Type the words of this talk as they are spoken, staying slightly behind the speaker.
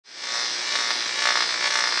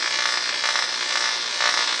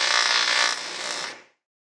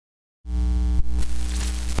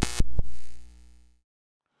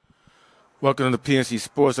Welcome to PNC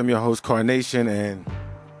Sports. I'm your host, Carnation, and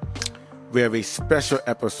we have a special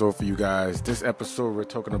episode for you guys. This episode, we're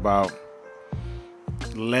talking about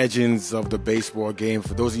legends of the baseball game.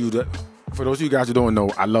 For those of you guys who don't know,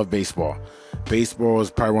 I love baseball. Baseball is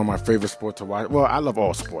probably one of my favorite sports to watch. Well, I love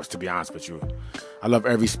all sports, to be honest with you. I love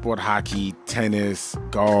every sport: hockey, tennis,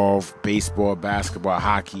 golf, baseball, basketball,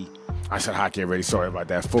 hockey. I said hockey already. Sorry about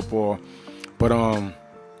that. Football, but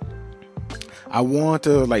I want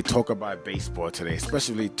to talk about baseball today,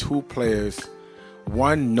 especially two players.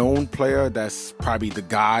 One known player that's probably the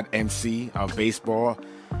god MC of baseball,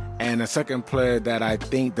 and a second player that I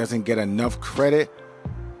think doesn't get enough credit,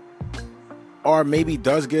 or maybe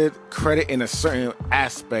does get credit in a certain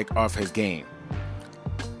aspect of his game.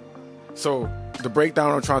 So the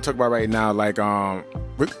breakdown I'm trying to talk about right now,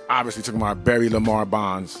 we're obviously talking about Barry Lamar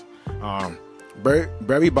Bonds.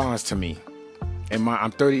 Barry Bonds to me, and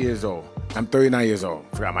I'm 30 years old. I'm 39 years old.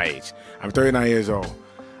 Forgot my age. I'm 39 years old.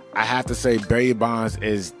 I have to say Barry Bonds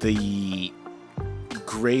is the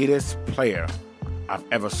greatest player I've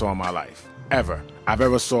ever saw in my life. I've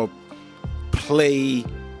ever saw play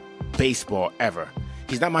baseball ever.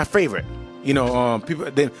 He's not my favorite.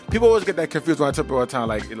 People always get that confused when I tell people all the time.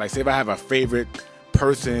 Like say if I have a favorite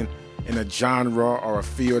person in a genre or a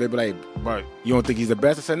field, they be like, but you don't think he's the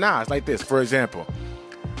best? I said, nah, it's like this. For example,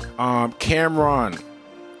 Cameron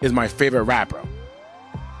is my favorite rapper.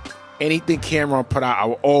 Anything Cameron put out, I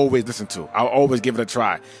will always listen to. I will always give it a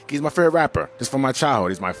try. He's my favorite rapper. Just from my childhood,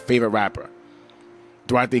 he's my favorite rapper.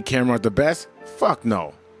 Do I think Cameron's the best? Fuck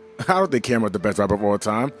no. I don't think Cameron's the best rapper of all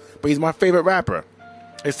time, but he's my favorite rapper.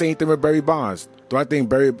 It's the same thing with Barry Bonds. Do I think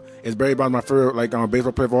Barry Bonds my favorite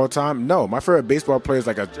baseball player of all time? No. My favorite baseball player is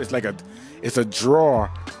it's a draw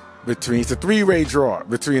between, it's a three-way draw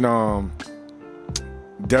between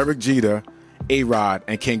Derek Jeter, A-Rod,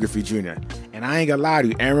 and Ken Griffey Jr. And I ain't gonna lie to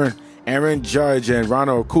you, Aaron Judge and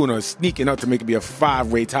Ronald Acuna are sneaking up to make it be a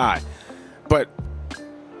five-way tie. But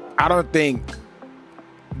I don't think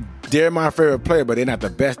they're my favorite player, but they're not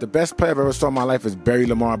the best. The best player I've ever saw in my life is Barry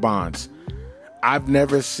Lamar Bonds. I've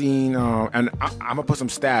never seen, and I'm gonna put some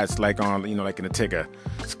stats in the ticker,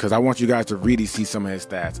 because I want you guys to really see some of his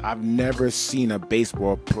stats. I've never seen a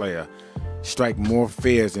baseball player strike more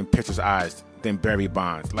fears in pitchers' eyes than Barry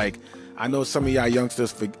Bonds. I know some of y'all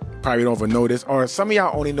youngsters probably don't even know this, or some of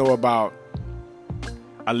y'all only know about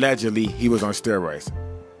allegedly he was on steroids.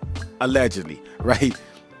 Allegedly, right?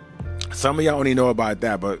 Some of y'all only know about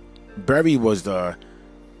that, but Barry was the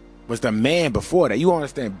man before that. You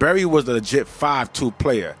understand? Barry was the legit 5'2"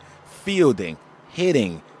 player. Fielding,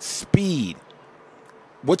 hitting, speed.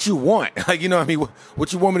 What you want?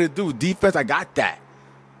 What you want me to do? Defense, I got that.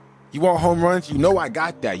 You want home runs? I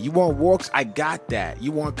got that. You want walks? I got that.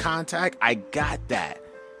 You want contact? I got that.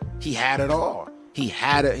 He had it all. He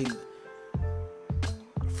had it.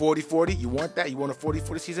 40-40, you want that? You want a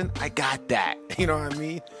 40-40 season? I got that. You know what I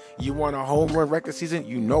mean? You want a home run record season?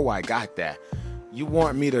 I got that. You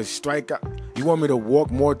want me to strike out? You want me to walk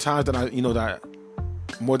more times than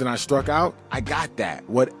more than I struck out? I got that.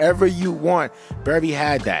 Whatever you want, Barry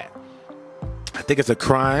had that. I think it's a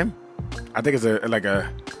crime. I think it's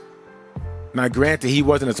now, granted, he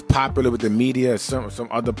wasn't as popular with the media as some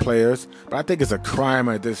other players, but I think it's a crime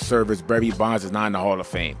at this service. Barry Bonds is not in the Hall of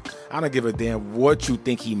Fame. I don't give a damn what you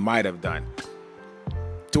think he might have done.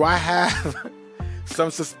 Do I have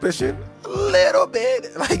some suspicion? A little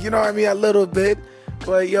bit. A little bit.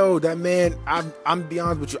 But, that man, I'm be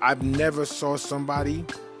honest with you, I've never saw somebody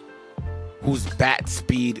whose bat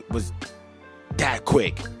speed was that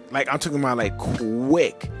quick. I'm talking about,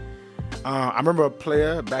 quick. I remember a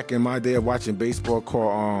player back in my day of watching baseball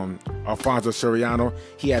called Alfonso Soriano.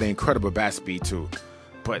 He had an incredible bat speed too,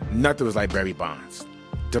 but nothing was like Barry Bonds.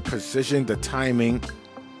 The precision, the timing,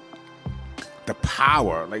 the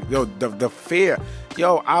power, the fear.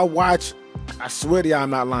 I swear to y'all,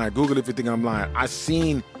 I'm not lying. Google if you think I'm lying. I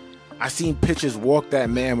seen pitchers walk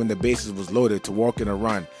that man when the bases was loaded to walk in a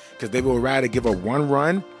run, because they would rather give up one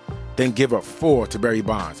run than give up 4 to Barry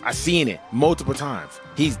Bonds. I seen it multiple times.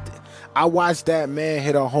 I watched that man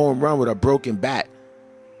hit a home run with a broken bat.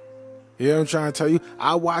 You know what I'm trying to tell you?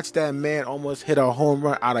 I watched that man almost hit a home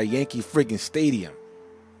run out of Yankee freaking Stadium.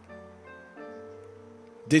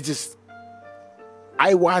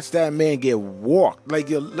 I watched that man get walked.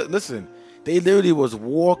 Listen, they literally was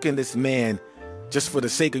walking this man just for the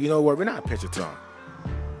sake of, we're not pitching to him.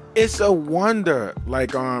 It's a wonder,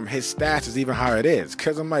 his stats is even how it is.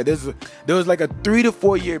 Because I'm there was a 3 to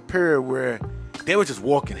 4 year period where they were just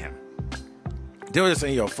walking him. They were just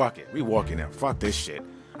saying, fuck it. We walking him. Fuck this shit.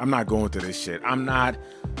 I'm not going through this shit. I'm not.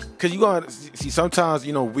 Because you going to see, sometimes,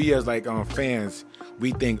 we as fans,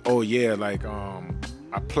 we think, oh yeah, like a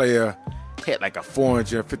player hit like a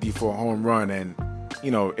 454 home run, and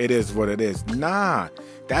it is what it is. Nah,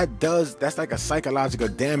 that's like a psychological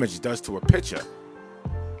damage it does to a pitcher.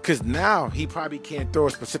 Because now he probably can't throw a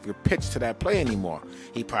specific pitch to that player anymore.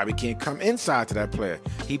 He probably can't come inside to that player.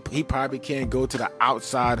 He probably can't go to the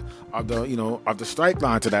outside of the of the strike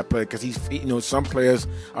line to that player, because some players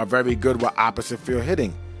are very good with opposite field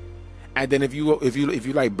hitting. And then if you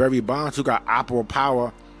like Barry Bonds, who got opposite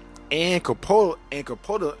power and could pull a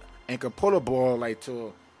ball like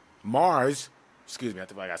to Mars. Excuse me, I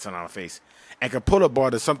think I got something on my face. And could pull a ball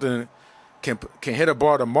to something. Can hit a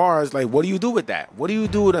ball to Mars. Like, what do you do with that? What do you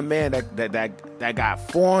do with a man that got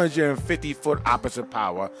 450-foot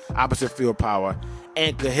opposite field power,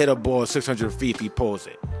 and could hit a ball 600 feet if he pulls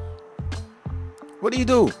it? What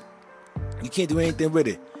do? You can't do anything with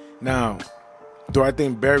it. Now, do I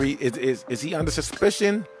think Barry is he under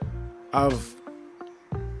suspicion of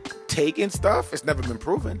taking stuff? It's never been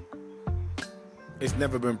proven.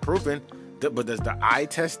 But does the eye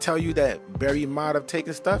test tell you that Barry might have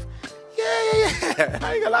taken stuff? Yeah.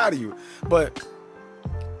 I ain't gonna lie to you. But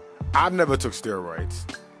I've never took steroids.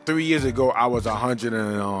 3 years ago, I was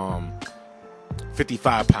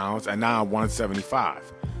 155 pounds, and now I'm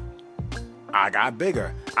 175. I got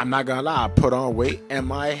bigger. I'm not gonna lie. I put on weight, and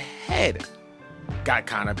my head got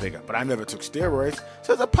kind of bigger. But I never took steroids.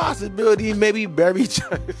 So there's a possibility maybe Barry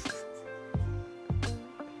just...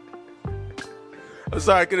 I'm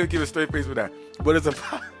sorry, I couldn't give a straight face with that. But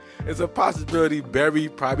it's a possibility Barry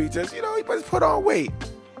probably just, he just put on weight.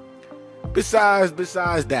 Besides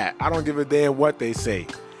that, I don't give a damn what they say.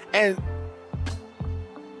 And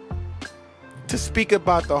to speak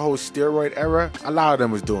about the whole steroid era, a lot of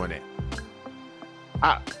them was doing it.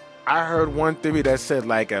 I heard one theory that said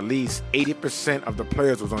like at least 80% of the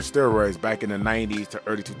players was on steroids back in the 90s to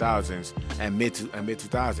early 2000s and mid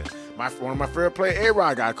 2000s. One of my favorite players,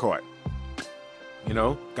 A-Rod, got caught.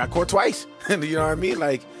 Got caught twice. You know what I mean?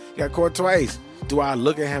 Like, got caught twice. Do I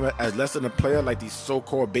look at him as less than a player like these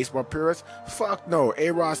so-called baseball purists? Fuck no.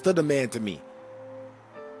 A-Rod's still the man to me.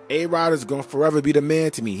 A-Rod is going to forever be the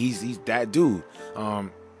man to me. He's that dude. I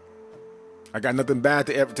got nothing bad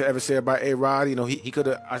to ever say about A-Rod. He could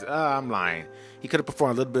have... I'm lying. He could have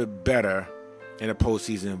performed a little bit better in the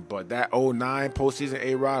postseason, but that 2009 postseason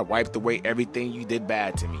A-Rod wiped away everything you did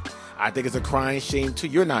bad to me. I think it's a crying shame, too.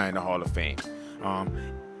 You're not in the Hall of Fame. I'm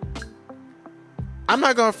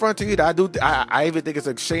not going to front to you that I even think it's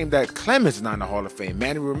a shame that Clemens is not in the Hall of Fame.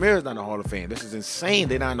 Manny Ramirez is not in the Hall of Fame. This is insane.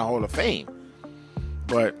 They're not in the Hall of Fame.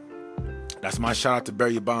 But that's my shout out to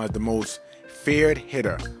Barry Bonds, the most feared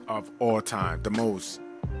hitter of all time.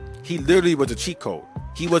 He literally was a cheat code.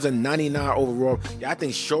 He was a 99 overall. Yeah, I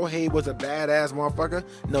think Shohei was a badass motherfucker.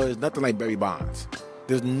 No, there's nothing like Barry Bonds.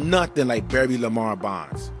 There's nothing like Barry Lamar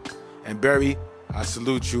Bonds. And Barry, I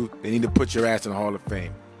salute you. They need to put your ass in the Hall of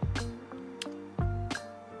Fame.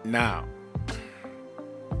 Now,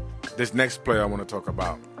 this next player I want to talk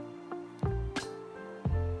about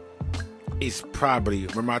is probably,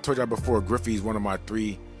 remember I told you before, Griffey is one of my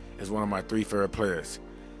three favorite players.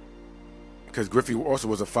 Because Griffey also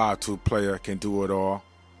was a 5'2" player, can do it all.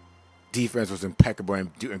 Defense was impeccable,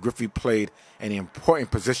 and Griffey played an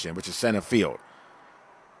important position, which is center field.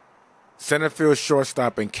 Center field,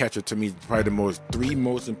 shortstop, and catcher, to me, is probably the three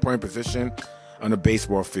most important position on the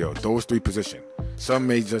baseball field. Those three positions. Some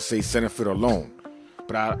may just say center field alone,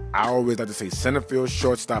 but I always like to say center field,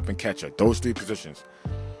 shortstop, and catcher. Those three positions.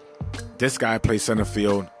 This guy plays center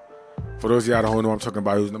field. For those of y'all who don't know what I'm talking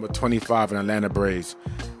about, he was number 25 in Atlanta Braves.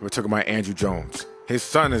 We're talking about Andrew Jones. His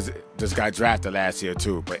son just got drafted last year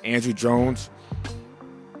too, but Andrew Jones.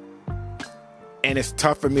 And it's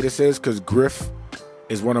tough for me to say this because Griff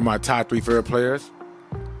is one of my top 3 favorite players.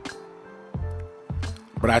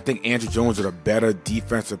 But I think Andrew Jones is a better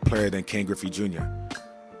defensive player than Ken Griffey Jr.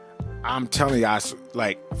 I'm telling you,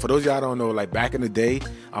 for those of y'all who don't know, like back in the day,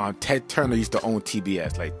 Ted Turner used to own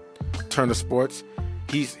TBS, like Turner Sports.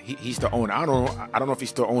 He's the owner. I don't know if he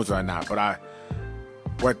still owns it or not, but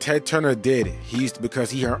what Ted Turner did,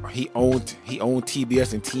 because he owned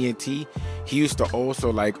TBS and TNT, he used to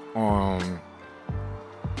also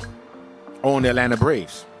own the Atlanta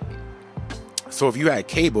Braves. So if you had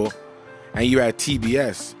cable and you had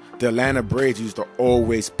TBS, the Atlanta Braves used to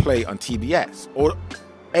always play on TBS or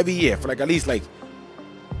every year for at least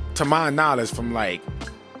to my knowledge from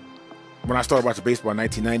when I started watching baseball in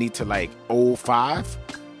 1990 to 05.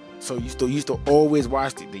 So you used to always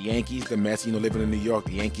watch the Yankees, the Mets, living in New York,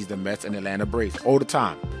 the Yankees, the Mets, and the Atlanta Braves all the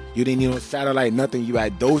time. You didn't need no satellite, nothing. You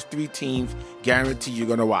had those 3 teams guaranteed you're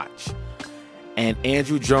going to watch. And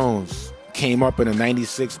Andrew Jones came up in a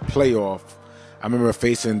 96 playoff I remember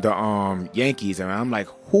facing the Yankees, and I'm like,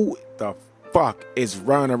 who the fuck is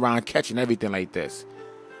running around catching everything like this?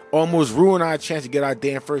 Almost ruined our chance to get our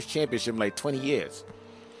damn first championship in like 20 years.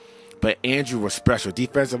 But Andrew was special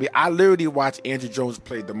defensively. I literally watched Andrew Jones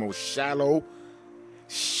play the most shallow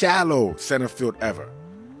center field ever,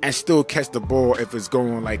 and still catch the ball if it's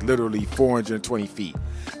going like literally 420 feet.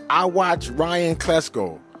 I watched Ryan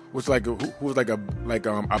Klesko, who was like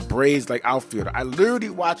a Braves like outfielder. I literally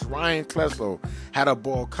watched Ryan Klesko had a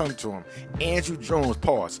ball come to him. Andrew Jones,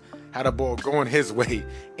 pause, had a ball going his way.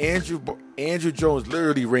 Andrew Jones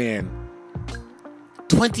literally ran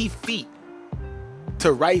 20 feet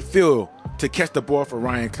to right field to catch the ball for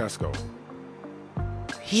Ryan Klesko.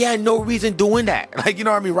 He had no reason doing that. Like, you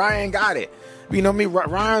know what I mean? Ryan got it. You know what I mean?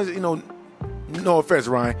 Ryan's, you know, no offense,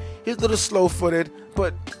 Ryan. He's a little slow-footed,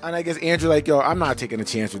 and I guess Andrew like, yo, I'm not taking a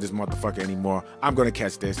chance with this motherfucker anymore. I'm going to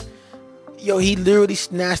catch this. Yo, he literally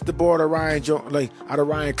snatched the ball out of Ryan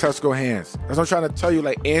Klesko's hands. That's what I'm trying to tell you.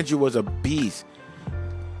 Like, Andrew was a beast.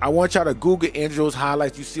 I want y'all to Google Andrew's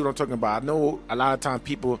highlights. You see what I'm talking about. I know a lot of times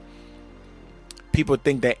people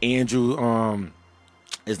think that Andrew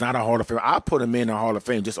is not a Hall of Fame. I put him in the Hall of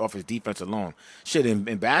Fame just off his defense alone. Shit,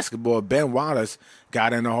 in basketball, Ben Wallace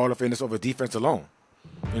got in the Hall of Fame just off his defense alone.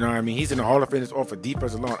 You know what I mean? He's in the Hall of Fame just off of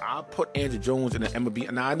defense alone. I'll put Andrew Jones in the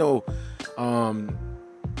MLB. Now, I know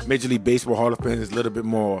Major League Baseball Hall of Fame is a little bit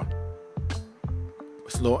more,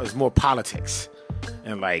 it's more politics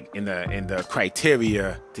and like in the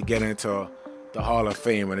criteria to get into the Hall of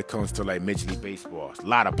Fame when it comes to like Major League Baseball. It's a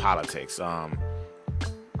lot of politics.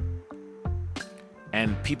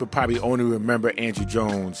 And people probably only remember Andrew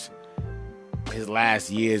Jones his last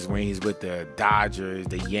years when he's with the Dodgers,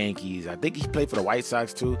 the Yankees. I think he played for the White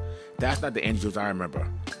Sox too. That's not the Andrew Jones I remember.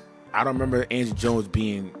 I don't remember Andrew Jones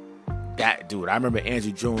being that dude. I remember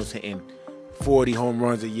Andrew Jones hitting 40 home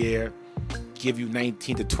runs a year, give you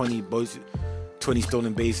 19 to 20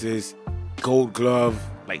 stolen bases, Gold Glove,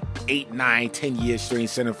 like 8, 9, 10 years straight in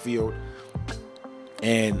center field.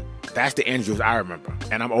 And that's the Andrew Jones I remember.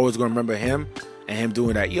 And I'm always going to remember him. And him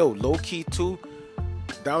doing that. Yo, low-key, too,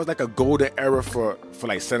 that was like a golden era for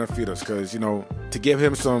like center fielders. Because, you know, to give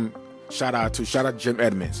him some shout out Jim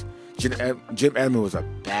Edmonds. Jim Edmonds was a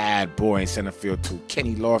bad boy in center field, too.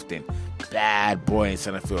 Kenny Lofton, bad boy in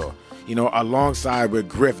center field. You know, alongside with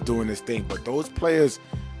Griff doing this thing. But those players,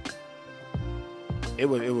 it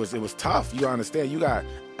was tough. You understand? You got,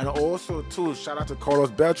 and also, too, shout out to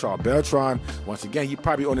Carlos Beltran. Beltran, once again, you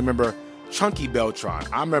probably only remember Chunky Beltran.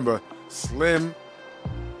 I remember slim,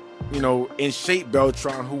 you know, in shape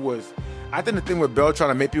Beltran, who was, I think the thing with Beltran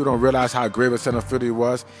that made people don't realize how great of a center fielder he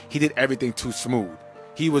was, he did everything too smooth.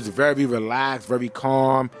 He was very relaxed, very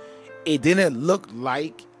calm. It didn't look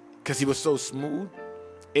like, because he was so smooth,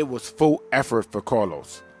 it was full effort for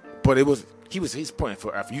Carlos. But he's putting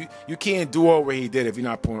full effort. You can't do all what he did if you're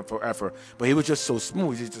not putting full effort. But he was just so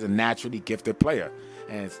smooth. He's just a naturally gifted player.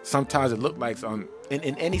 And sometimes it looked like in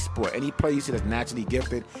any sport, any player you see that's naturally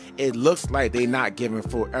gifted, it looks like they're not giving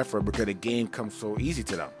full effort because the game comes so easy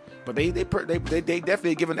to them. But they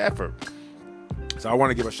definitely give an effort. So I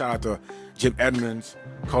want to give a shout out to Jim Edmonds,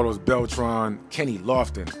 Carlos Beltran, Kenny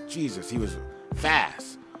Lofton. Jesus, he was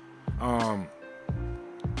fast.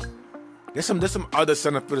 There's some other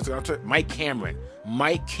center fielders. Mike Cameron.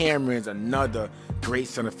 Mike Cameron's another great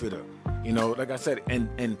center fielder. You know, like I said,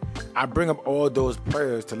 and I bring up all those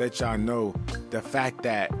players to let y'all know the fact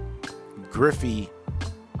that Griffey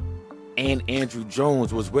and Andrew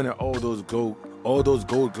Jones was winning all those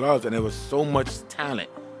gold gloves, and there was so much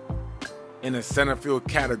talent in the center field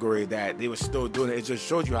category that they were still doing it. It just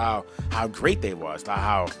showed you how great they was, like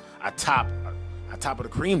how a top of the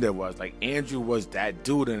cream there was. Like Andrew was that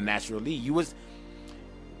dude in the National League.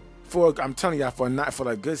 I'm telling y'all, for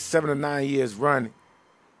a good 7 to 9 years run,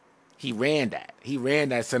 he ran that. He ran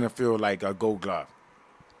that center field like a gold glove.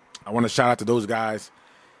 I want to shout out to those guys.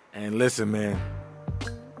 And listen, man,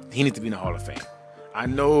 he needs to be in the Hall of Fame. I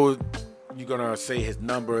know you're gonna say his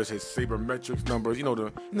numbers, his sabermetrics numbers. You know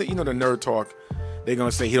the nerd talk. They're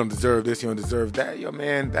gonna say he don't deserve this, he don't deserve that. Yo,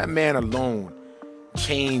 man, that man alone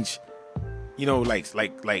changed. You know, like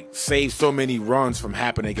saved so many runs from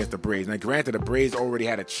happening against the Braves. Now, granted, the Braves already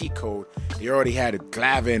had a cheat code. They already had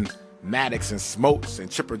Glavine, Maddox, and Smoltz,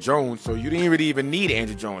 and Chipper Jones. So you didn't really even need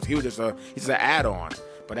Andrew Jones. He was just an add-on.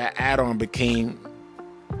 But that add-on became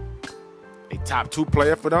a top 2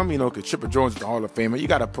 player for them. You know, because Chipper Jones is the Hall of Famer. You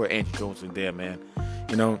got to put Andrew Jones in there, man.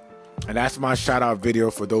 You know, and that's my shout-out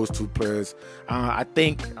video for those 2 players. I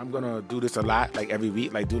think I'm gonna do this a lot, like every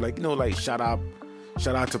week, shout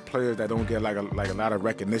out to players that don't get like a lot of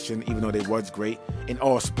recognition, even though they was great in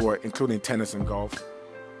all sport, including tennis and golf.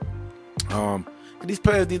 These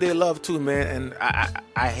players need their love too, man. And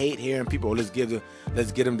I hate hearing people, let's get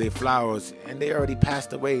them their flowers, and they already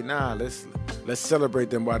passed away. Nah, let's celebrate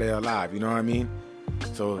them while they're alive. You know what I mean?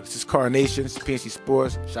 So this is Coronation, it's PNC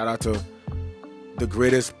Sports. Shout out to the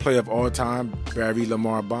greatest player of all time, Barry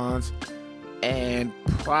Lamar Bonds, and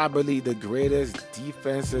probably the greatest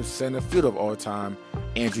defensive center fielder of all time,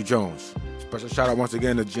 Andrew Jones. Special shout out once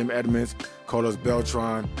again to Jim Edmonds, Carlos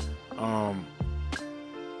Beltran.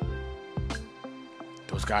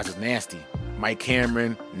 Those guys are nasty. Mike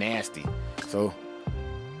Cameron, nasty. So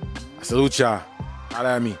I salute y'all.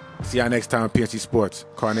 Holla at me. See y'all next time on PNC Sports.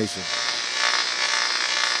 Coronation.